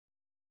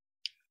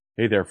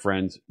Hey there,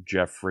 friends.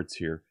 Jeff Fritz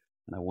here,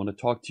 and I want to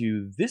talk to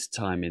you this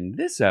time in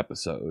this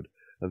episode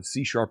of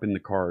C# in the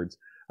Cards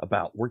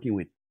about working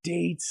with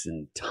dates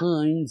and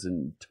times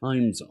and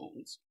time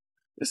zones.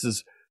 This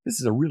is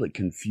a really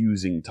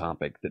confusing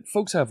topic that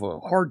folks have a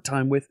hard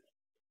time with,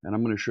 and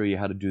I'm going to show you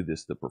how to do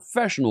this the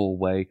professional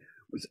way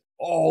with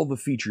all the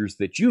features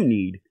that you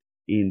need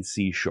in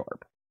C#.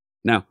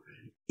 Now,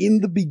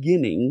 in the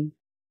beginning,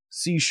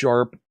 C#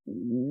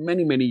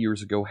 many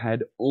years ago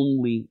had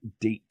only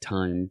date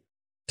time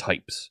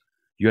types.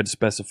 You had to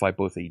specify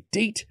both a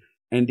date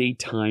and a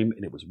time,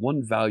 and it was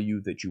one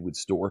value that you would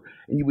store,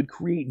 and you would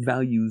create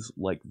values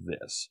like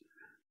this.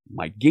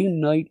 My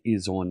game night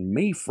is on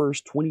May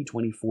 1st,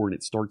 2024, and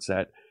it starts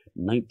at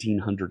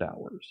 1900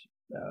 hours,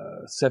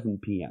 7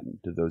 p.m.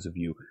 to those of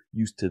you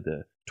used to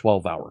the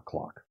 12-hour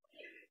clock.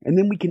 And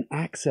then we can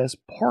access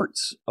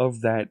parts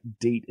of that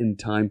date and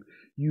time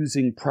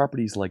using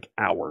properties like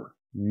hour,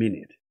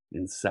 minute,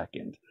 and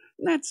second.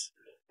 And that's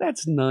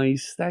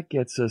nice, that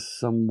gets us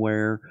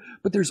somewhere,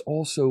 but there's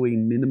also a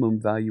minimum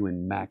value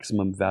and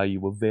maximum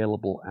value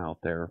available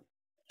out there.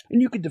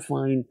 And you could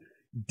define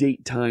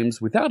date times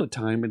without a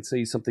time and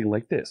say something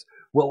like this.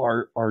 Well,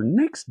 our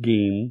next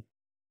game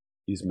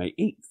is May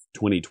 8th,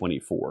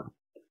 2024.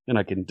 And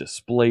I can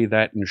display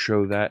that and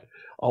show that.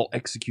 I'll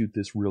execute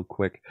this real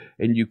quick,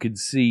 and you can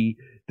see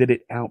that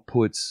it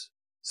outputs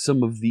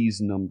some of these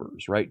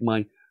numbers, right?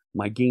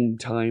 My game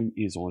time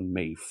is on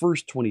May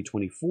 1st,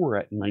 2024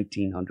 at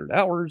 1900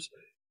 hours,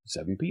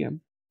 7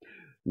 p.m.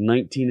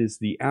 19 is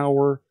the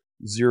hour,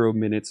 0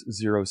 minutes,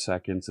 0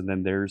 seconds, and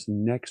then there's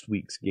next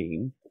week's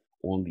game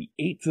on the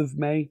 8th of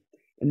May.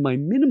 And my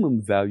minimum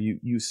value,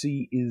 you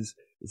see, is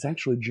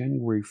actually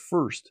January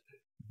 1st,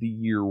 the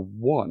year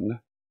 1.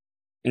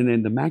 And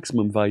then the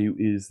maximum value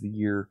is the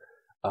year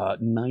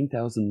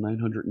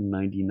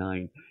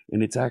 9,999,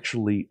 and it's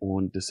actually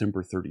on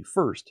December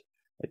 31st.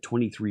 At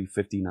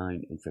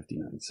 23:59 and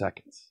 59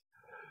 seconds.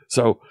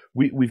 So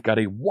we've got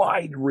a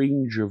wide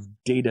range of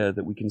data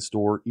that we can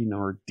store in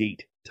our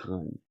date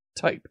time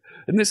type.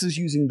 And this is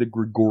using the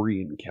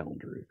Gregorian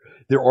calendar.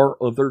 There are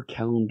other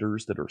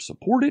calendars that are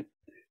supported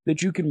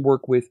that you can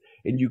work with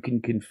and you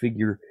can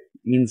configure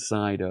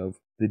inside of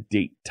the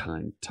date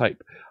time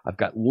type. I've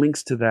got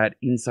links to that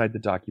inside the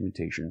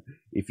documentation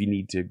if you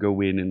need to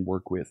go in and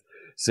work with,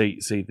 say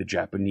the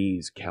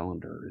Japanese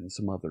calendar and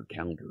some other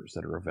calendars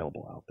that are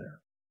available out there.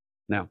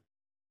 Now,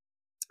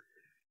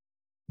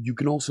 you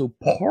can also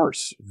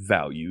parse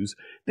values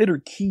that are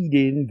keyed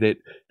in that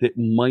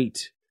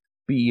might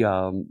be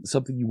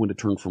something you want to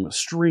turn from a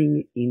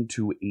string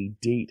into a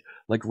date,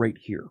 like right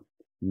here,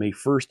 May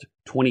 1st,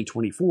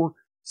 2024,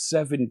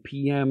 7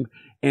 p.m.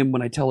 And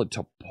when I tell it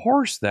to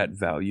parse that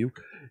value,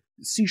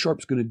 C# is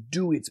going to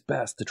do its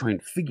best to try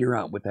and figure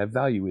out what that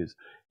value is,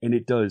 and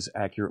it does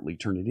accurately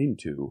turn it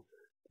into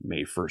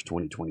May 1st,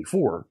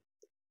 2024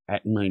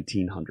 at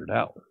 1900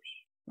 hours.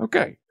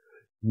 Okay.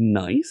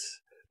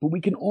 Nice, but we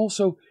can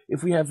also,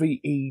 if we have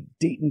a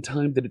date and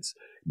time that it's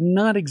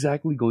not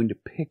exactly going to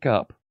pick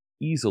up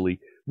easily,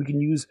 we can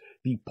use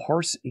the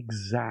parse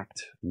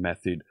exact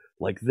method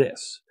like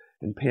this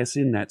and pass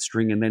in that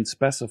string and then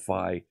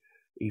specify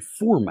a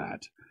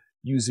format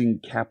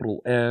using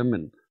capital M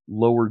and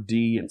lower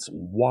d and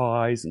some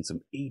Y's and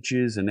some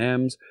H's and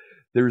M's.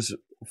 There's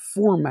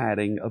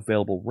formatting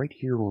available right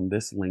here on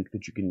this link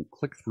that you can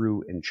click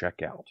through and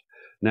check out.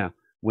 Now,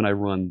 when I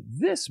run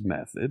this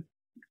method,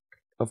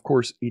 of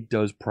course, it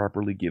does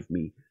properly give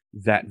me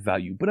that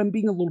value, but I'm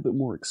being a little bit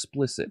more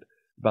explicit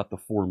about the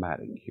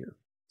formatting here.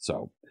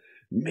 So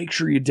make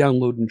sure you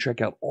download and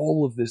check out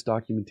all of this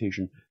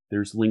documentation.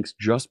 There's links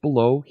just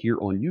below here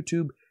on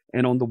YouTube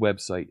and on the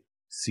website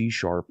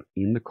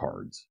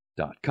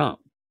C#inthecards.com.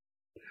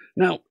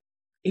 Now,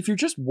 if you're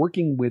just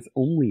working with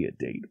only a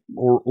date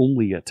or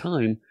only a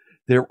time,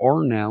 there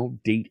are now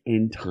date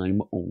and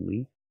time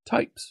only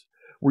types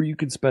where you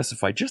can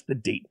specify just the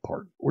date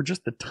part or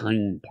just the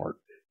time part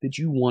that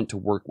you want to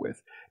work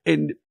with.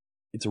 And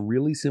it's a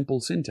really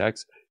simple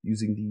syntax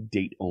using the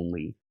date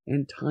only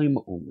and time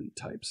only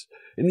types.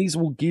 And these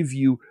will give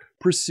you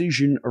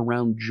precision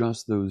around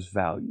just those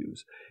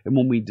values. And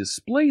when we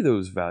display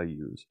those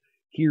values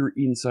here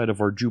inside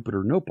of our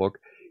Jupyter notebook,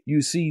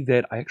 you see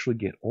that I actually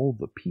get all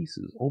the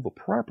pieces, all the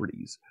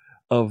properties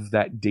of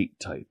that date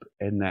type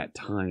and that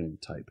time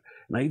type.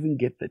 And I even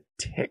get the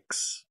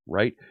ticks,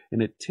 right?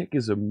 And a tick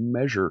is a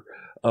measure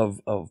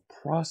of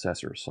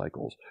processor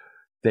cycles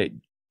that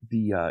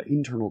the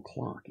internal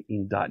clock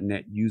in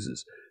 .NET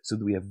uses so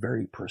that we have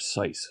very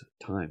precise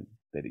time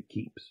that it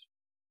keeps.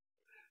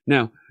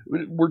 Now,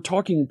 we're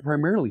talking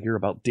primarily here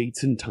about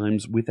dates and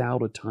times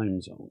without a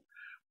time zone.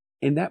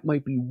 And that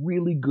might be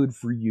really good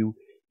for you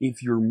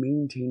if you're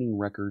maintaining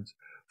records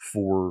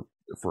for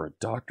a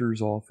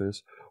doctor's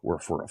office or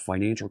for a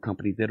financial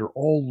company that are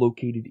all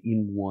located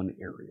in one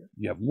area.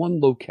 You have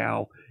one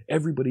locale,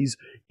 everybody's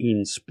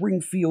in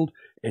Springfield,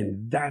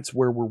 and that's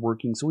where we're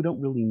working, so we don't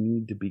really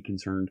need to be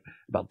concerned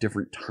about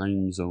different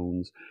time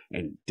zones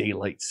and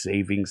daylight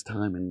savings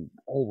time and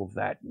all of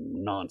that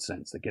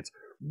nonsense that gets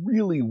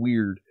really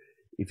weird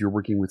if you're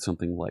working with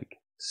something like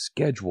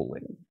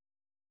scheduling.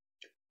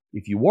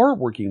 If you are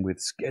working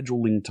with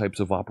scheduling types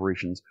of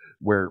operations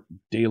where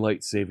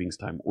daylight savings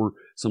time, or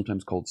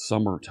sometimes called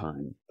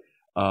summertime,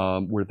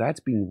 where that's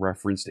being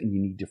referenced and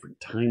you need different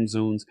time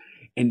zones,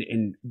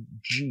 and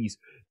geez,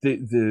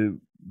 the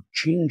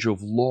change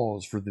of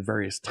laws for the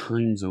various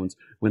time zones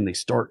when they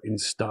start and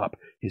stop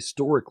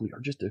historically are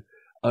just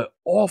an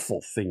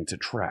awful thing to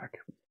track.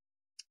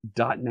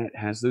 .NET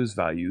has those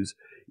values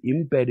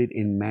embedded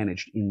and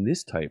managed in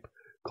this type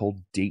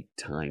called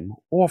Datetime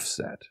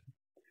Offset.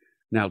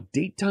 Now,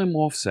 Datetime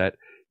Offset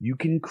you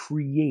can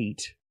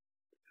create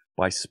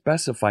by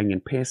specifying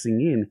and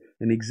passing in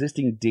an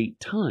existing date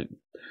time.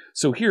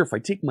 So here, if I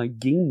take my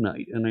game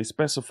night and I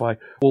specify,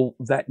 well,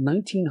 that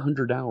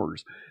 1900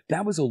 hours,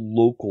 that was a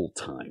local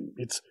time.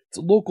 It's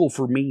local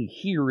for me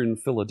here in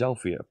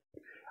Philadelphia.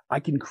 I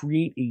can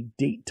create a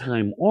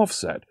Datetime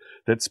Offset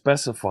that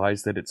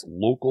specifies that it's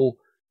local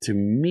to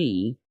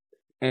me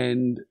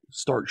and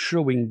start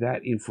showing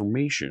that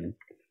information.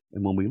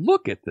 And when we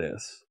look at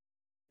this,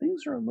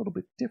 things are a little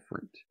bit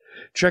different.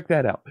 Check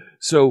that out.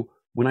 So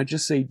when I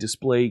just say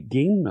display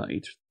game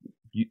night,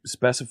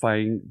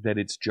 specifying that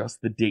it's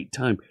just the date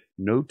time,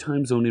 no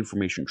time zone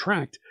information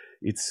tracked,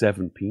 it's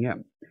 7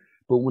 p.m.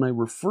 But when I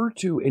refer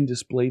to and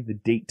display the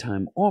date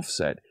time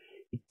offset,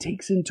 it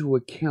takes into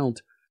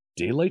account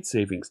daylight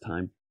savings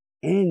time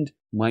and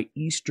my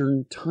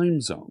Eastern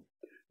time zone.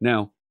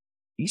 Now,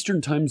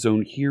 Eastern time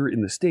zone here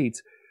in the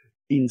States,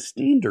 in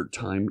standard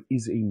time,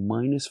 is a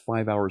minus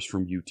 5 hours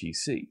from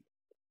UTC.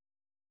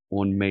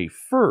 On May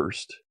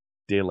 1st,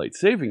 daylight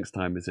savings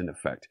time is in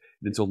effect,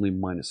 and it's only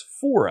minus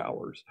 4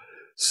 hours.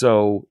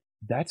 So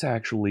that's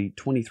actually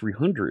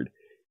 2300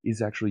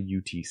 is actually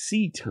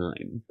UTC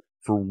time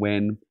for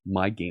when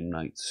my game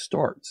night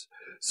starts.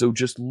 So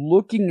just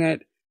looking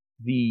at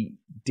the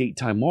date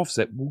time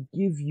offset will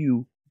give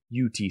you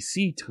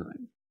UTC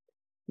time.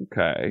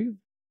 Okay.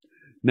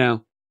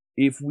 Now,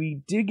 if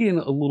we dig in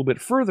a little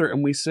bit further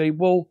and we say,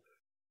 well,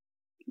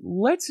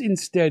 let's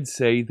instead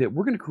say that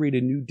we're going to create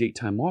a new date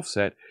time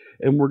offset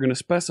and we're going to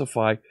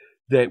specify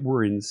that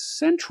we're in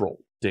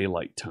central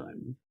daylight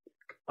time.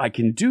 I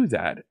can do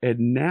that.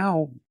 And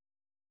now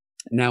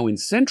in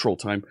central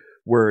time,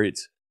 where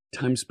it's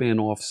TimeSpan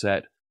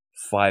offset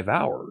 5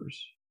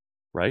 hours,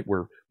 right?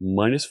 We're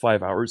minus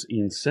 5 hours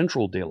in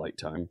central daylight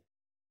time,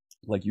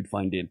 like you'd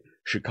find in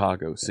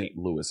Chicago, St.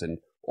 Louis, and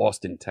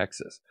Austin,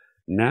 Texas.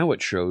 Now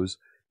it shows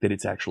that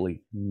it's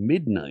actually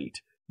midnight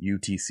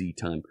UTC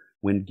time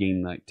when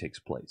game night takes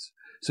place.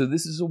 So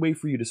this is a way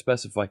for you to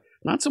specify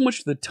not so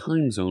much the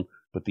time zone,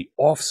 but the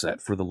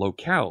offset for the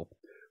locale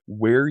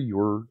where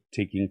you're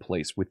taking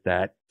place with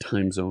that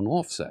time zone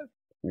offset.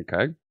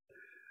 Okay?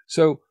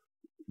 So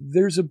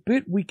there's a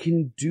bit we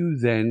can do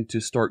then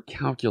to start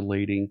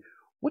calculating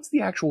what's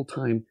the actual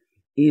time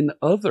in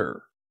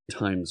other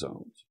time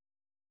zones.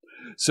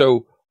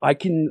 So I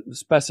can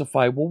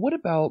specify, well, what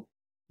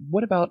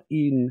about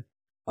in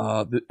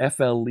the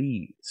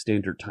FLE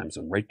standard time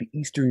zone, right? The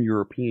Eastern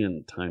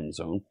European time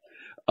zone.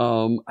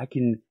 I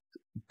can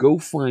go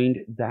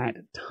find that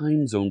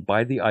time zone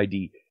by the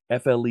ID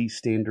FLE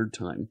standard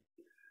time.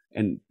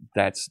 And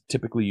that's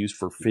typically used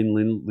for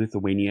Finland,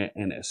 Lithuania,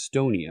 and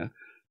Estonia.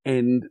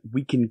 And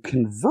we can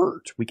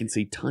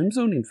say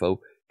TimeZoneInfo,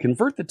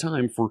 convert the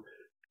time for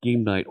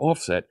game night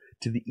offset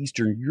to the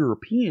Eastern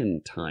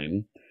European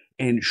time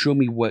and show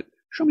me what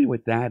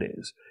that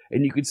is.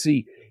 And you can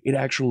see it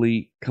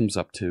actually comes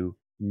up to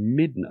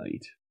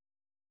midnight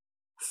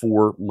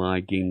for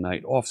my game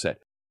night offset.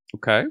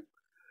 Okay?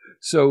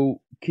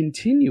 So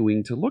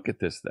continuing to look at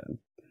this then,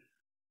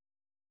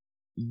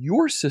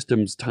 your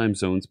system's time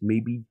zones may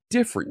be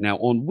different. Now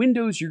on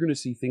Windows, you're going to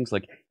see things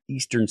like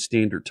Eastern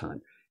Standard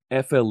Time,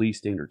 FLE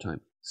Standard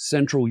Time,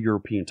 Central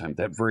European Time,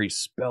 that very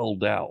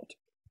spelled out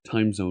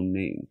time zone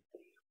name.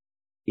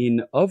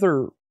 In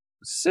other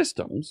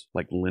systems,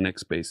 like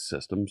Linux-based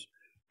systems,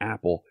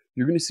 Apple,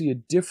 you're going to see a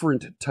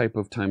different type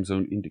of time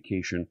zone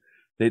indication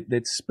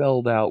that's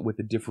spelled out with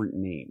a different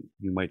name.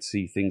 You might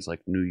see things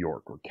like New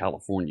York or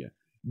California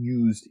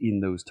used in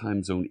those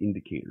time zone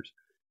indicators.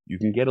 You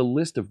can get a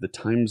list of the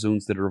time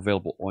zones that are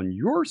available on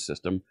your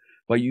system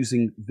by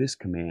using this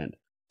command,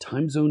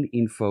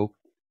 TimeZoneInfo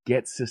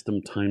get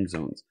system time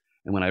zones.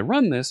 And when I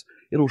run this,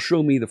 it'll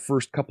show me the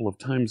first couple of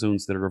time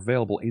zones that are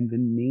available and the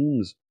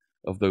names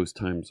of those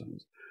time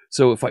zones.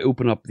 So if I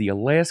open up the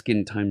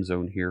Alaskan time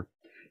zone here,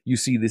 you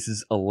see this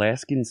is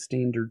Alaskan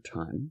Standard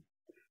Time,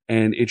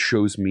 and it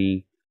shows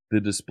me the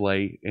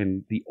display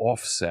and the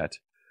offset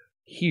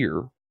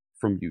here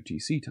from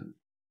UTC time.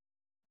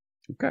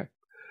 Okay.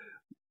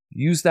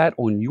 Use that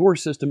on your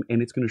system,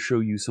 and it's going to show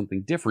you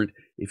something different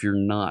if you're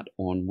not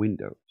on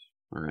Windows.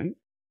 All right.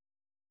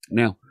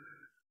 Now,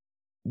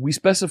 we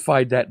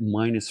specified that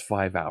minus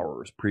 5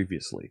 hours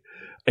previously,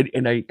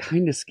 and I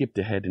kind of skipped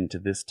ahead into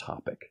this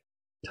topic,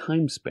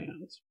 time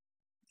spans.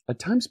 A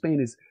time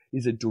span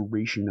is a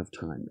duration of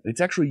time.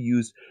 It's actually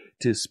used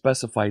to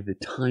specify the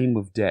time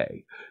of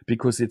day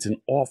because it's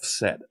an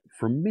offset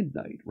from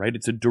midnight, right?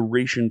 It's a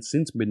duration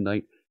since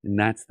midnight, and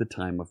that's the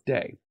time of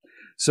day.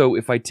 So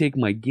if I take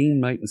my game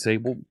night and say,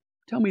 well,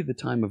 tell me the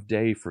time of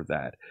day for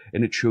that,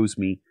 and it shows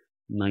me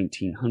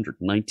 1900,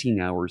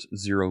 19 hours,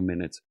 0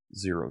 minutes,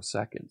 0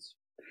 seconds.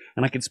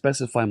 And I can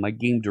specify my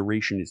game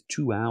duration is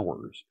 2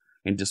 hours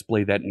and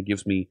display that, and it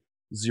gives me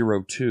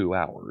 02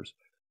 hours,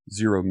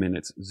 0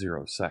 minutes,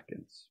 0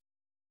 seconds.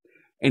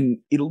 And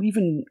it'll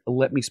even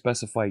let me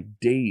specify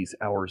days,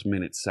 hours,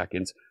 minutes,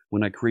 seconds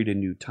when I create a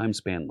new time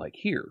span like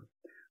here,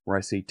 where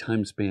I say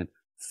time span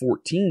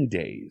 14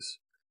 days,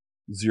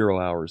 0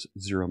 hours,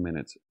 0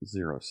 minutes,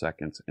 0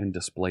 seconds, and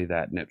display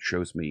that, and it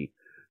shows me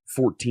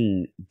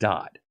 14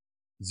 dot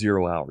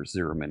 0 hours,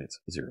 0 minutes,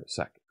 0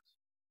 seconds.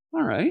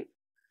 All right,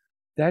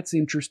 that's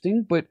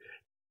interesting, but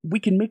we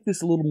can make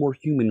this a little more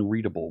human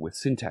readable with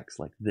syntax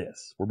like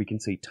this, where we can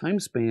say time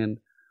span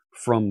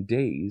from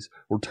days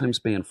or time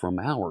span from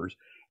hours,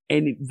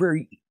 and it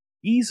very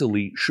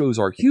easily shows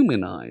our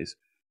human eyes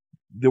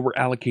that we're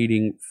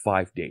allocating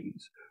 5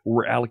 days, or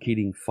we're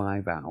allocating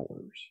 5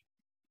 hours.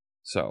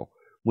 So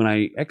when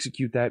I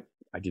execute that,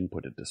 I didn't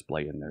put a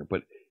display in there,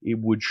 but it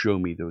would show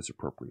me those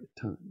appropriate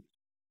times.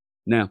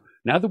 Now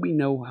that we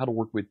know how to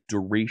work with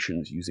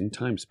durations using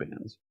time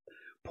spans,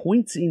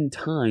 points in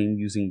time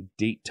using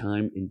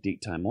datetime and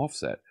datetime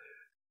offset,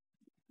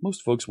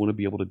 most folks want to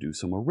be able to do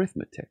some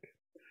arithmetic.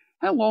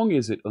 How long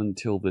is it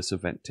until this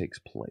event takes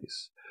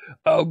place?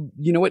 You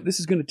know what? This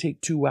is going to take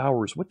 2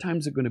 hours. What time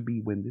is it going to be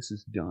when this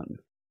is done?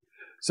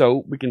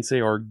 So we can say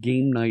our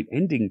game night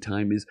ending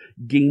time is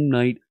game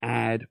night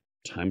add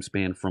time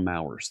span from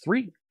hours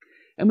 3.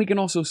 And we can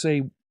also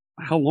say,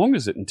 how long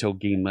is it until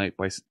game night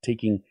by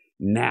taking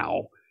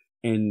now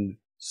and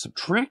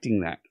subtracting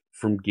that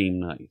from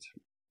game night.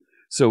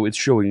 So it's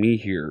showing me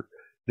here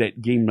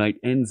that game night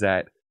ends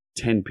at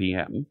 10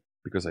 p.m.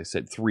 because I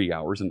said 3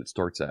 hours and it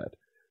starts at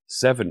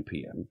 7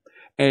 p.m.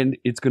 And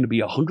it's going to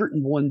be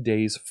 101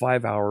 days,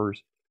 5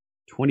 hours,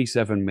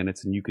 27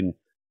 minutes, and you can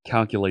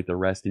calculate the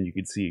rest and you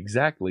can see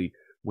exactly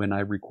when I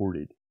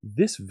recorded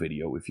this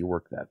video if you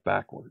work that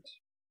backwards.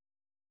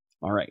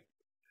 All right.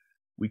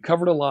 We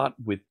covered a lot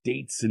with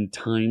dates and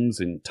times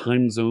and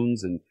time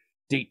zones and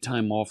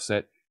datetime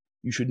offset.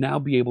 You should now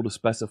be able to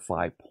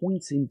specify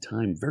points in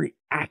time very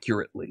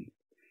accurately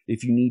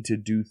if you need to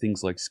do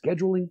things like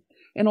scheduling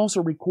and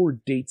also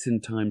record dates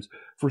and times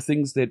for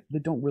things that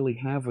don't really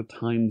have a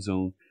time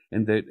zone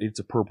and that it's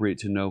appropriate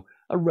to know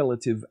a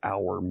relative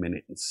hour,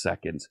 minute, and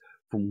seconds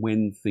from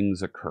when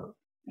things occur.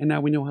 And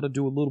now we know how to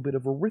do a little bit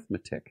of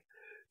arithmetic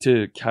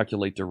to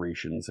calculate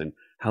durations and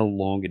how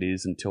long it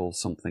is until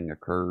something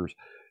occurs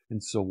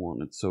and so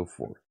on and so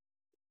forth.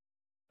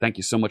 Thank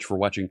you so much for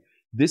watching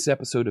this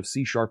episode of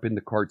C# in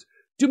the Cards.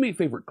 Do me a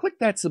favor, click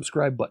that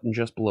subscribe button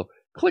just below.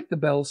 Click the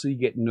bell so you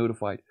get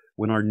notified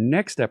when our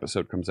next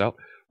episode comes out.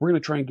 We're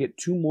going to try and get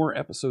 2 more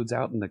episodes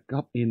out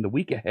in the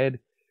week ahead.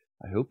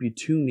 I hope you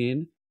tune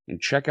in and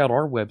check out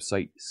our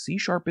website,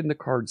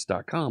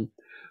 csharpinthecards.com,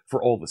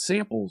 for all the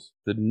samples,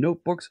 the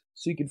notebooks,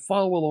 so you can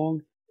follow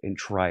along and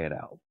try it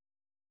out.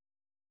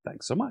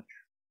 Thanks so much.